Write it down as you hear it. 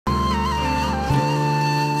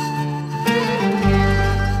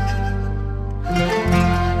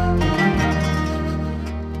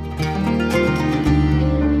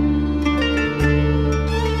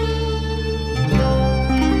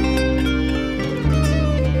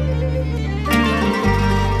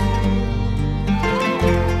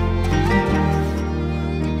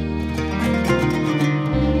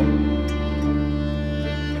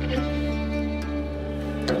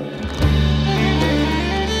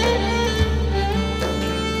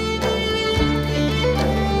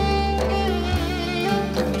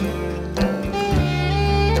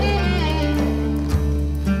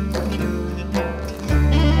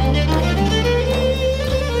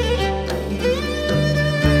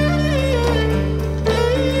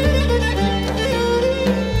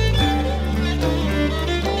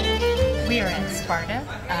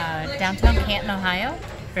Ohio.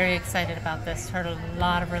 Very excited about this. Heard a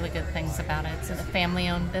lot of really good things about it. It's a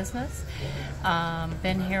family-owned business.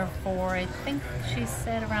 Been here for, I think she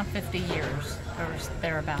said, around 50 years or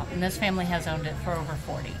thereabout. And this family has owned it for over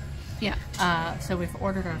 40. Yeah. So we've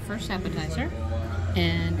ordered our first appetizer,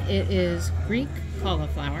 and it is Greek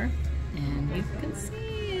cauliflower. And you can see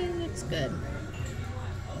it looks good.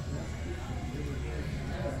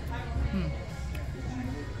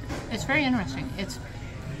 It's very interesting. It's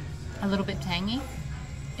a little bit tangy.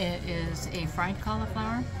 It is a fried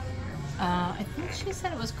cauliflower. I think she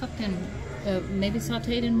said it was cooked in, maybe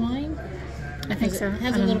sauteed in wine. I think so. It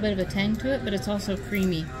has a little bit of a tang to it, but it's also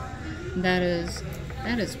creamy. That is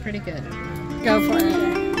pretty good. Go for it.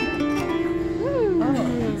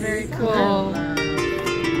 Oh, very cool.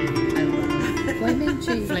 Flaming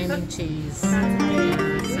cheese. Flaming cheese.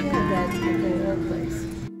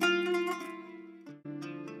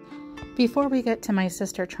 Before we get to my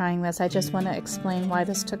sister trying this, I just want to explain why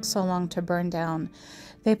this took so long to burn down.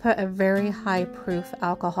 They put a very high proof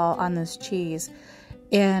alcohol on this cheese,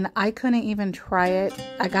 and I couldn't even try it.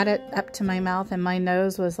 I got it up to my mouth and my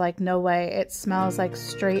nose was like, no way. It smells like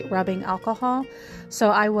straight rubbing alcohol.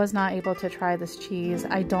 So I was not able to try this cheese.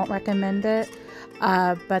 I don't recommend it,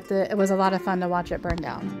 but it was a lot of fun to watch it burn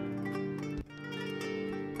down.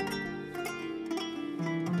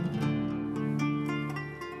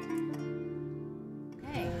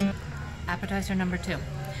 Appetizer number 2.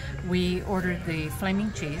 We ordered the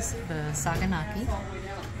flaming cheese, the saganaki,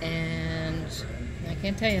 and I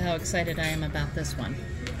can't tell you how excited I am about this one.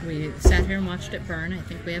 We sat here and watched it burn. I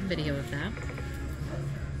think we have video of that.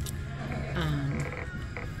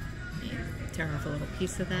 Tear off a little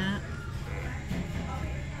piece of that.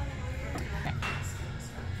 Okay.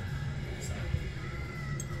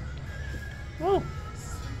 Whoa!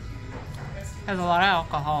 Has a lot of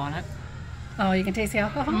alcohol in it. Oh, you can taste the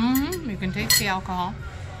alcohol? Mm-hmm. You can taste the alcohol,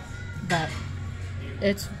 but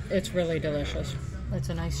it's really delicious. It's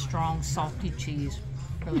a nice, strong, salty cheese.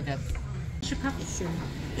 Really good.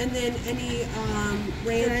 And then any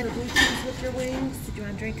ranch or blue cheese with your wings? Did you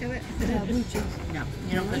want a drink of it? Blue cheese. No,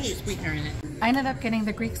 you don't put sweetener in it. I ended up getting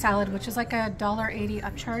the Greek salad, which is like a $1.80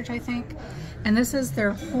 upcharge, I think. And this is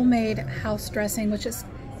their homemade house dressing, which is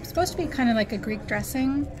supposed to be kind of like a Greek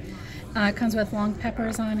dressing. It comes with long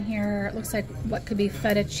peppers on here. It looks like what could be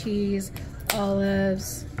feta cheese,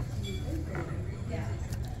 olives.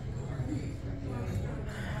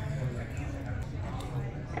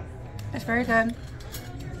 It's very good.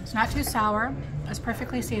 It's not too sour. It's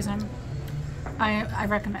perfectly seasoned. I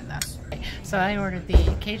recommend this. So I ordered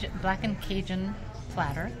the blackened Cajun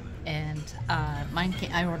platter, and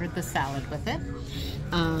I ordered the salad with it.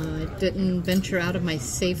 Didn't venture out of my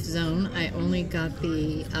safe zone. I only got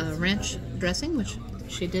the ranch dressing, which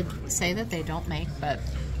she did say that they don't make, but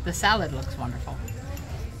the salad looks wonderful.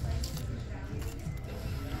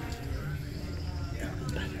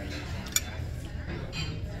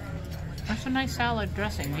 That's a nice salad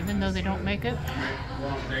dressing, even though they don't make it.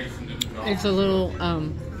 It's a little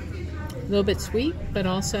bit sweet, but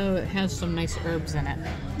also it has some nice herbs in it.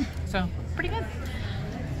 So, pretty good.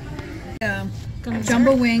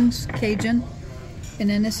 Jumbo wings, Cajun, and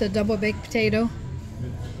then this is a double baked potato.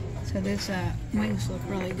 So this wings look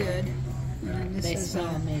really good. And then this They is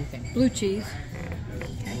smell amazing. blue cheese.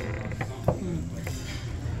 Okay.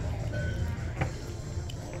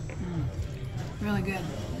 Really good.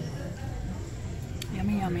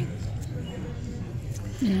 Yummy, yummy.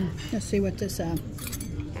 Yeah. Let's see what this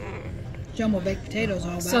jumbo baked potato is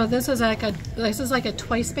all about. So this is like a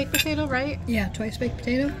twice baked potato, right? Yeah, twice baked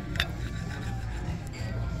potato.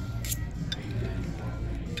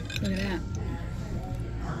 Look at that.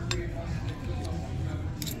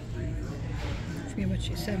 I forget what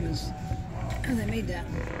she said was how they made that.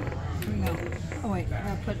 Here we go. Oh wait, I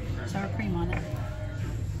gotta put sour cream on it.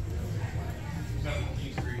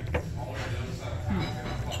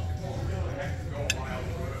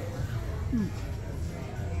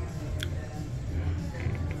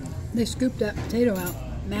 They scooped that potato out,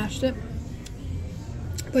 mashed it,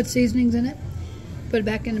 put seasonings in it, put it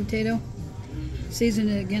back in the potato, season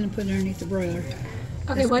it again, and put it underneath the broiler.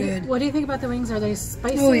 Okay, what do you think about the wings? Are they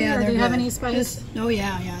spicy? Oh yeah, or do you have good. any spice? Oh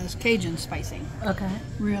yeah, it's Cajun spicy. Okay.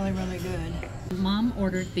 Really, really good. Mom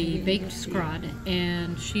ordered the baked scrod,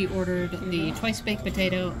 and she ordered the twice baked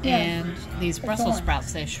potato and these Brussels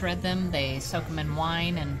sprouts. They shred them, they soak them in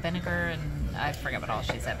wine and vinegar, and I forget what all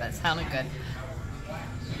she said, but it sounded good.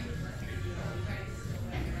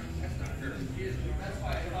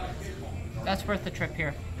 That's worth the trip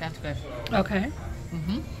here. That's good. Okay.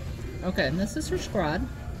 Okay, and this is her scrod,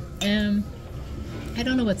 and I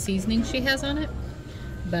don't know what seasoning she has on it,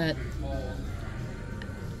 but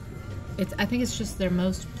I think it's just their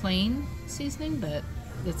most plain seasoning, but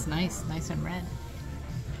it's nice and red.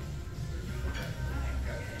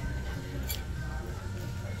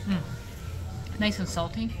 Nice and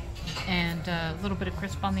salty, and a little bit of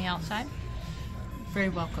crisp on the outside. Very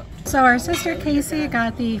well cooked. So our sister Casey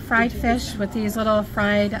got the fried fish with these little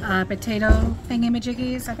fried potato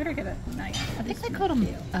thingy-majiggies. I better get a knife. I think they called them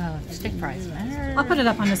stick fries. I'll put it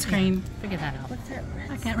up on the screen. Figure that out.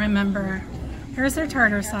 I can't remember. Here's their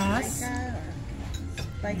tartar sauce.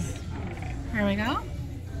 Here we go.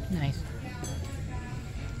 Nice.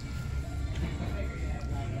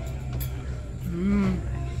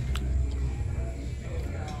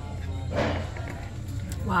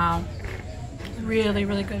 Wow. Really,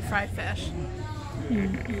 really good fried fish.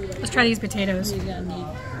 Let's try these potatoes.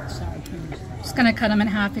 Just gonna cut them in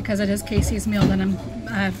half because it is Casey's meal that I'm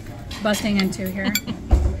busting into here.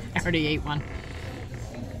 I already ate one.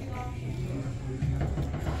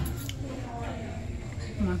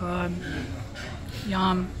 Oh my god.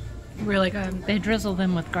 Yum. Really good. They drizzle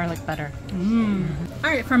them with garlic butter.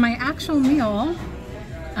 Alright, for my actual meal,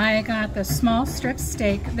 I got the small strip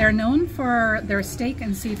steak. They're known for their steak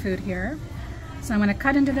and seafood here. So I'm going to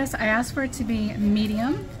cut into this. I asked for it to be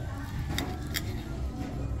medium.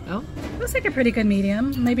 Oh, Looks like a pretty good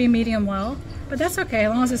medium, maybe medium well, but that's okay.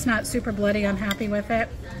 As long as it's not super bloody, I'm happy with it.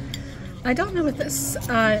 I don't know what this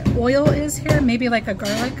oil is here. Maybe like a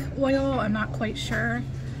garlic oil. I'm not quite sure.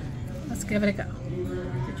 Let's give it a go.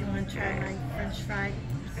 Did you want to try my French fry?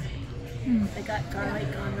 They got garlic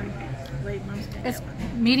on them. Wait, Mom's gonna It's get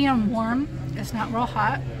one. medium warm. It's not real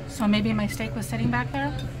hot, so maybe my steak was sitting back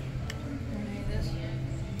there.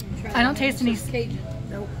 I don't taste any.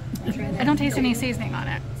 Nope. I don't taste any seasoning on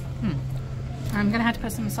it. I'm gonna have to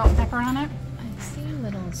put some salt and pepper on it. I see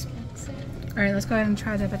little specks there. All right, let's go ahead and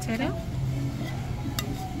try the potato.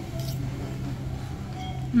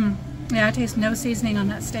 Yeah, I taste no seasoning on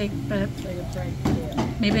that steak, but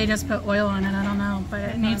maybe they just put oil on it. I don't know, but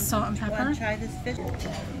it needs salt and pepper. Want to try this fish?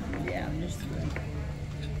 Yeah, this is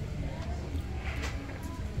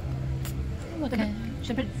good. Okay.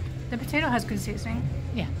 The potato has good seasoning.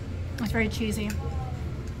 Yeah. It's very cheesy.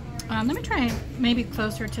 Let me try maybe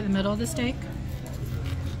closer to the middle of the steak.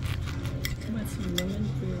 Want some lemon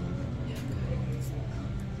for your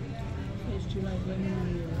fish? Do you like lemon on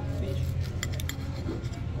your fish?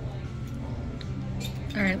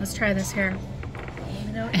 All right, let's try this here. Let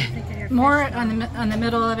me know what you think of your More fish. on the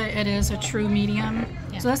middle of it, it is a true medium.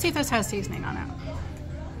 Yeah. So let's see if this has seasoning on it.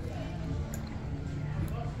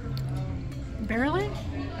 Barely.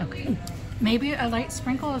 Okay. Maybe a light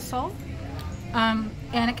sprinkle of salt.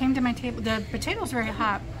 And it came to my table. The potato's very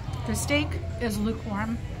hot. The steak is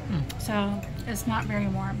lukewarm, so it's not very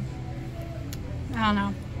warm. I don't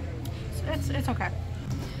know. It's okay.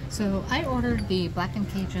 So I ordered the blackened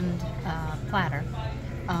Cajun platter.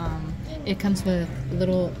 It comes with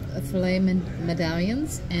little filet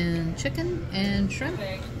medallions and chicken and shrimp.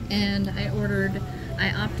 And I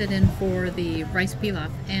opted in for the rice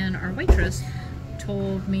pilaf. And our waitress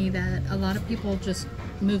told me that a lot of people just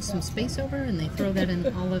move some space over and they throw that in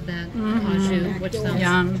all of that au jus, which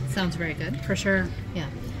sounds very good. For sure. Yeah.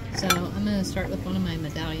 So I'm going to start with one of my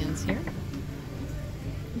medallions here.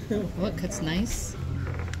 Oh, it cuts nice.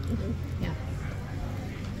 Yeah.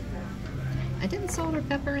 I didn't salt or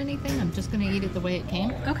pepper anything. I'm just going to eat it the way it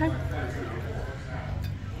came. Okay.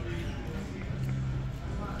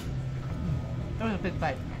 That was a big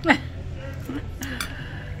bite.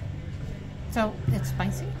 So it's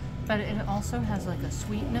spicy, but it also has like a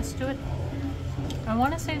sweetness to it. I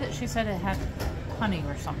want to say that she said it had honey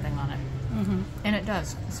or something on it. And it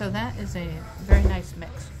does. So that is a very nice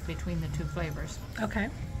mix between the two flavors. Okay.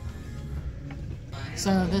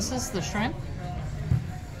 So this is the shrimp.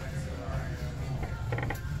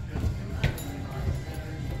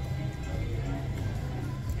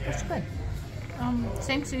 It's good.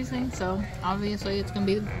 Same seasoning, so obviously it's going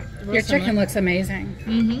to be real Your similar. chicken looks amazing.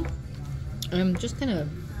 I'm just kind of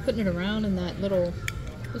putting it around in that little...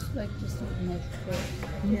 Just like just something like that.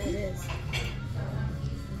 Yeah, it is.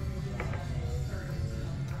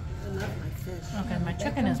 I love my fish. Okay, my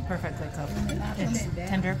chicken is perfectly cooked. It's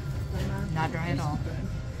tender, not dry at all.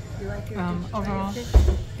 You like your Overall,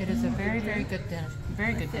 it is a very, very good dish.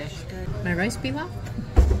 Very good dish. My rice pilaf.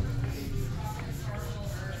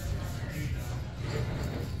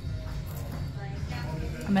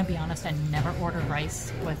 I'm gonna be honest, I never order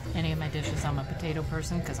rice with any of my dishes. I'm a potato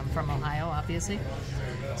person because I'm from Ohio, obviously.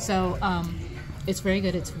 So it's very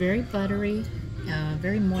good. It's very buttery,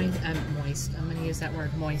 very moist. I'm gonna use that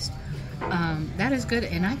word, moist. that is good,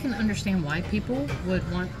 and I can understand why people would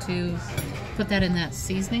want to put that in that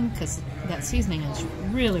seasoning, because that seasoning is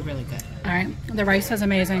really, really good. All right, the rice is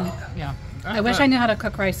amazing. Yeah. I wish I knew how to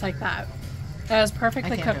cook rice like that. That was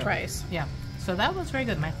perfectly cooked rice. Yeah. So that was very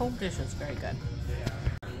good. My whole dish is very good.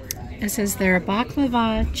 This is their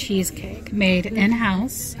baklava cheesecake made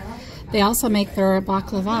in-house. They also make their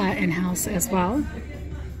baklava in-house as well.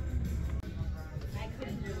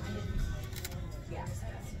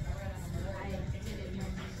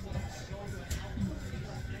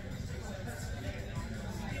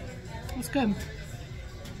 It's good.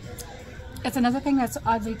 It's another thing that's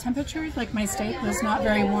oddly temperatured, like my steak was not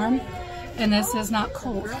very warm, and this is not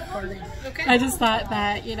cold. Okay. I just thought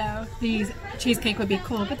that, you know, the cheesecake would be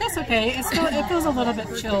cool, but that's okay. It feels a little bit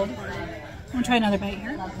chilled. I'm gonna try another bite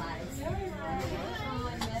here.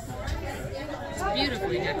 It's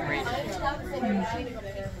beautifully decorated.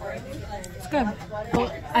 It's good.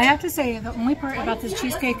 Well, I have to say, the only part about this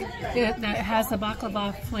cheesecake that has the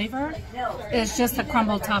baklava flavor is just the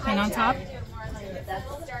crumbled topping on top.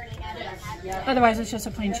 Otherwise, it's just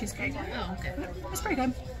a plain cheesecake. Oh, okay. It's pretty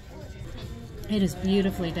good. It is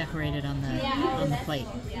beautifully decorated on the plate.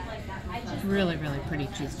 It's really, really pretty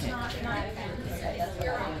cheesecake.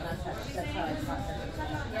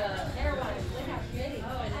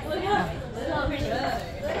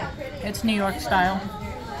 It's New York style.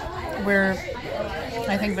 We're,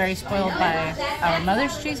 I think, very spoiled by our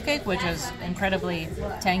mother's cheesecake, which is incredibly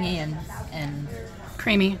tangy and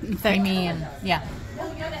Creamy and thick. creamy, and yeah.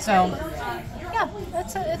 So yeah,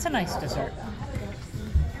 it's a nice dessert.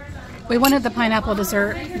 We wanted the pineapple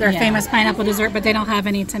dessert, their famous pineapple dessert, but they don't have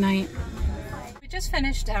any tonight. We just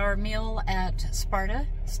finished our meal at Sparta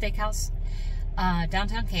Steakhouse,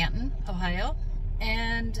 downtown Canton, Ohio,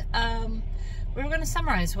 and we were going to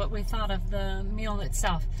summarize what we thought of the meal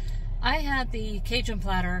itself. I had the Cajun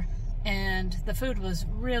platter, and the food was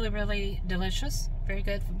really, really delicious, very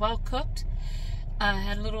good, well cooked. I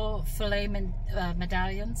had little filet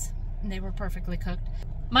medallions, and they were perfectly cooked.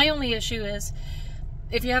 My only issue is,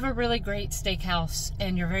 if you have a really great steakhouse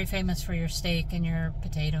and you're very famous for your steak and your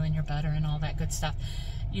potato and your butter and all that good stuff,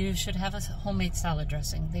 you should have a homemade salad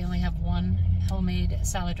dressing. They only have one homemade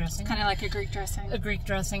salad dressing. Kind of like a Greek dressing. A Greek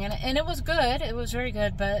dressing, and it was good. It was very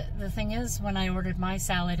good, but the thing is, when I ordered my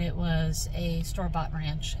salad, it was a store-bought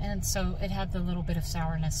ranch, and so it had the little bit of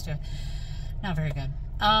sourness to it. Not very good.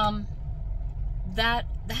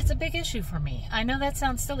 That's a big issue for me. I know that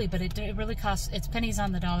sounds silly, but it really costs, it's pennies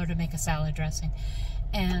on the dollar to make a salad dressing.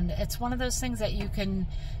 And it's one of those things that you can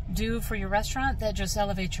do for your restaurant that just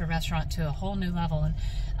elevates your restaurant to a whole new level. And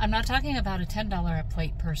I'm not talking about a $10 a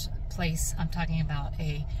plate place. I'm talking about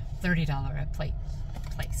a $30 a plate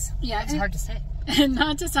place. Yeah, it's hard to say. And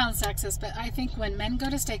not to sound sexist, but I think when men go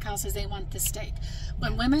to steakhouses, they want the steak.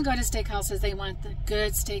 When women go to steakhouses, they want the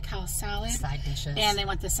good steakhouse salad. Side dishes. And they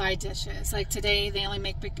want the side dishes. Like today, they only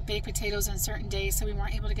make baked potatoes on certain days, so we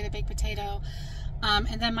weren't able to get a baked potato.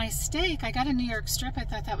 And then my steak, I got a New York strip. I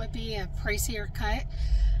thought that would be a pricier cut.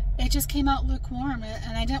 It just came out lukewarm,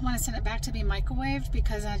 and I didn't want to send it back to be microwaved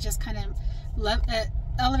because I just kind of it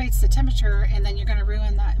elevates the temperature, and then you're going to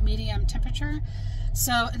ruin that medium temperature.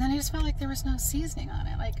 So, and then I just felt like there was no seasoning on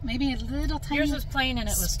it. Like maybe a little tiny. Yours was plain and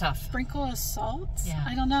it was tough. Sprinkle of salt. Yeah.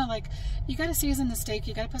 I don't know. Like you got to season the steak.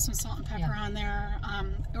 You got to put some salt and pepper on there,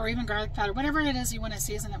 or even garlic powder, whatever it is you want to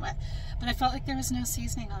season it with. But I felt like there was no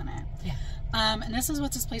seasoning on it. Yeah. And this is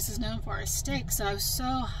what this place is known for, is steak. So I was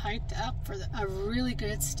so hyped up for a really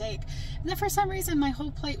good steak. And then for some reason, my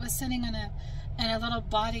whole plate was sitting in a little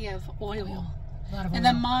body of oil. And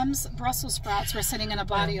then Mom's Brussels sprouts were sitting in a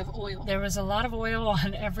body of oil. There was a lot of oil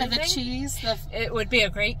on everything. And the cheese. It would be a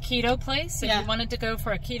great keto place. If you wanted to go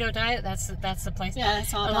for a keto diet, that's the place. Yeah,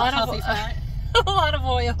 it's all about healthy fat. A lot of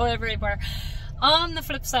oil everywhere. On the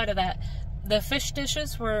flip side of that, the fish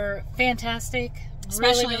dishes were fantastic.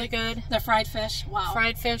 Especially really good. The fried fish. Wow.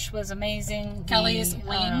 Fried fish was amazing. Kelly's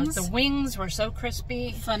wings. The wings were so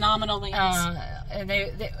crispy. Phenomenal wings. And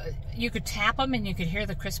you could tap them and you could hear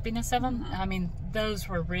the crispiness of them. I mean, those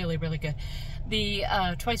were really, really good. The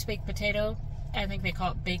twice baked potato, I think they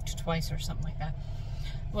call it baked twice or something like that,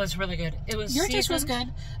 was really good. It was Your dish was good.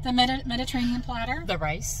 The Mediterranean platter. The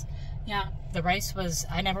rice. Yeah. The rice was,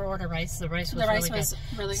 I never order rice. The rice was really good.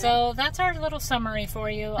 Really good. So that's our little summary for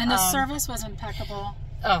you. And the service was impeccable.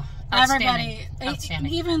 Oh, everybody,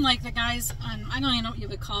 Outstanding. even like the guys on, I don't even know what you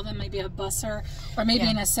would call them, maybe a busser or maybe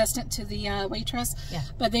an assistant to the waitress. Yeah.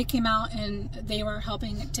 But they came out and they were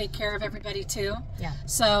helping take care of everybody too. Yeah.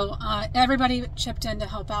 So everybody chipped in to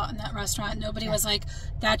help out in that restaurant. Nobody was like,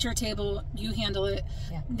 that's your table, you handle it.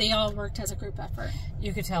 Yeah. They all worked as a group effort.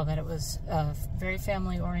 You could tell that it was very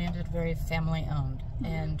family oriented, very family owned.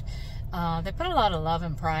 And they put a lot of love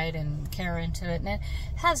and pride and care into it. And it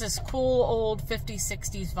has this cool old 50s,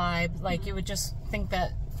 60s vibe. Like you would just think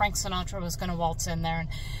that Frank Sinatra was going to waltz in there. And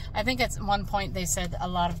I think at one point they said a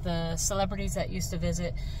lot of the celebrities that used to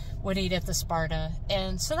visit would eat at the Sparta.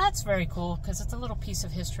 And so that's very cool because it's a little piece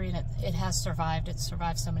of history and it has survived. It's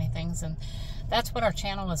survived so many things. And that's what our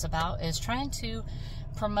channel is about, is trying to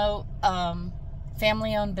promote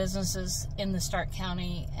family-owned businesses in the Stark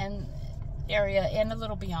County and area and a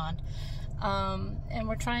little beyond. And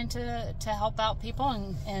we're trying to help out people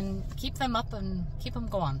and keep them up and keep them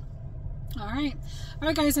going. All right,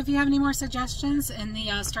 guys, if you have any more suggestions in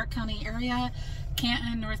the Stark County area,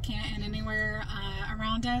 Canton, North Canton, anywhere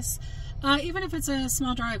around us, even if it's a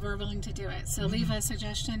small drive, we're willing to do it. So leave a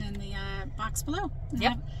suggestion in the box below.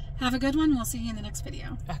 Yep. Have a good one. We'll see you in the next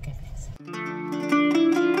video. Okay, thanks.